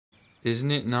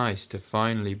Isn't it nice to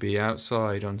finally be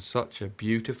outside on such a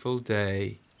beautiful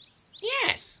day?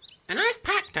 Yes, and I've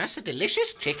packed us a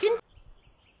delicious chicken.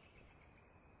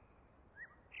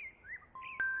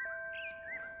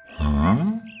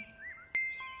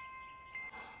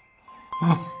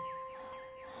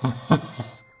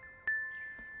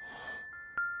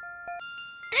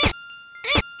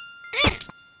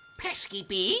 Pesky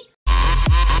bee.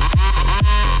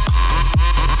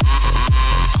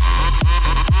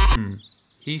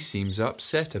 He seems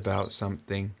upset about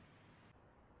something.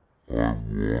 I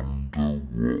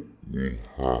wonder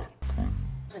what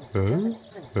will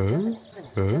happen.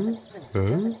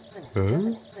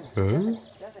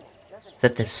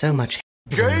 That there's so much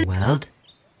in the world.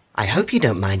 I hope you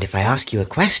don't mind if I ask you a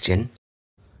question.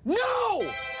 No!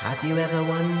 Have you ever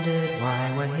wondered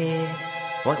why we're here?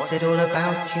 What's it all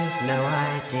about? You've no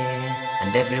idea.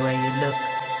 And everywhere you look,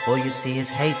 all you see is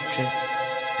hatred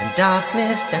and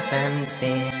darkness, death and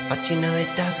fear. But you know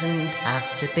it doesn't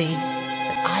have to be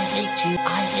that I hate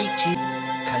you,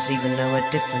 'cause even though we're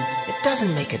different, it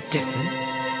doesn't make a difference.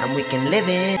 And we can live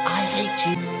it. I hate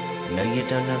you. I know you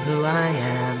don't know who I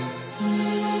am,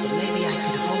 but maybe I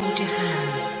could hold your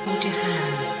hand, hold your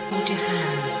hand, hold your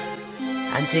hand,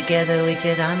 and together we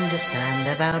could understand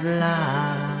about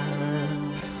love.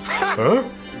 Huh?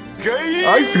 Gay?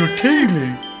 I feel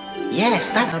tingly. Yes,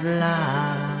 that's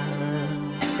love,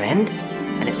 my friend,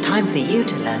 and it's time for you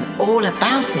to learn all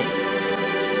about it.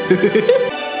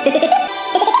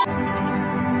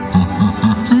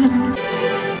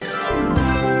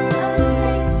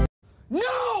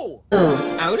 No!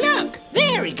 Oh, Oh, look!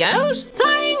 There he goes!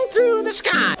 Flying through the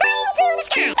sky!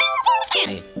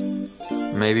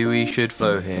 Maybe we should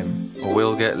follow him, or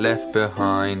we'll get left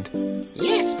behind.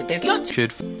 Yes, but there's lots.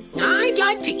 I'd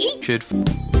like to eat.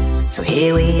 so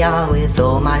here we are with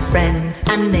all my friends,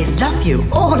 and they love you,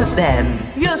 all of them.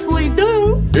 Yes, we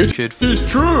do. It's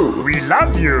true. We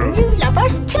love you. You love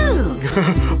us too.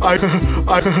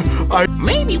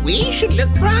 Maybe we should look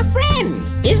for our friend.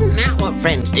 Isn't that what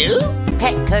friends do?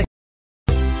 Petco.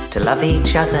 To love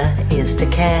each other is to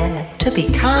care, to be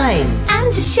kind.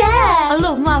 And to share. I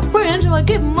love my friends, so I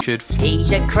give them He's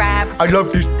a crab. I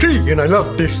love this tree, and I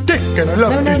love this stick, and I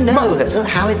love this No, that's not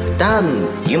how it's done.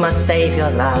 You must save your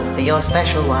love for your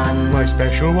special one. My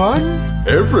special one?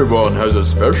 Everyone has a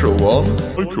special one.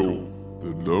 Michael,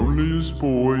 the loneliest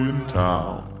boy in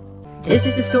town. This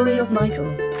is the story of Michael,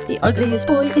 the ugliest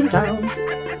boy in town.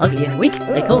 Ugly and weak,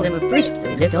 they called him a freak, so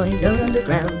he lived on his own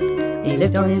underground. He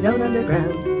lived on his own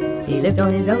underground. He lived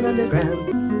on his own underground.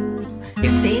 You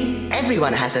see,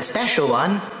 everyone has a special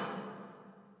one.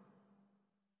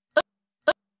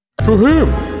 For him.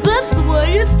 That's the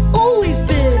way it's always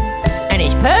been. And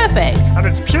it's perfect. And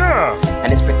it's pure.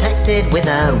 And it's protected with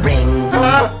a ring.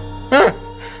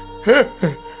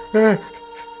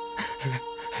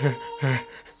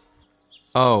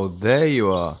 Oh, there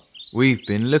you are. We've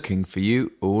been looking for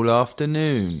you all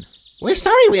afternoon. We're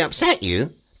sorry we upset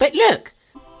you, but look.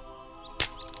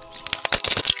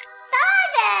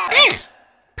 Father!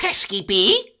 Pesky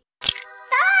bee.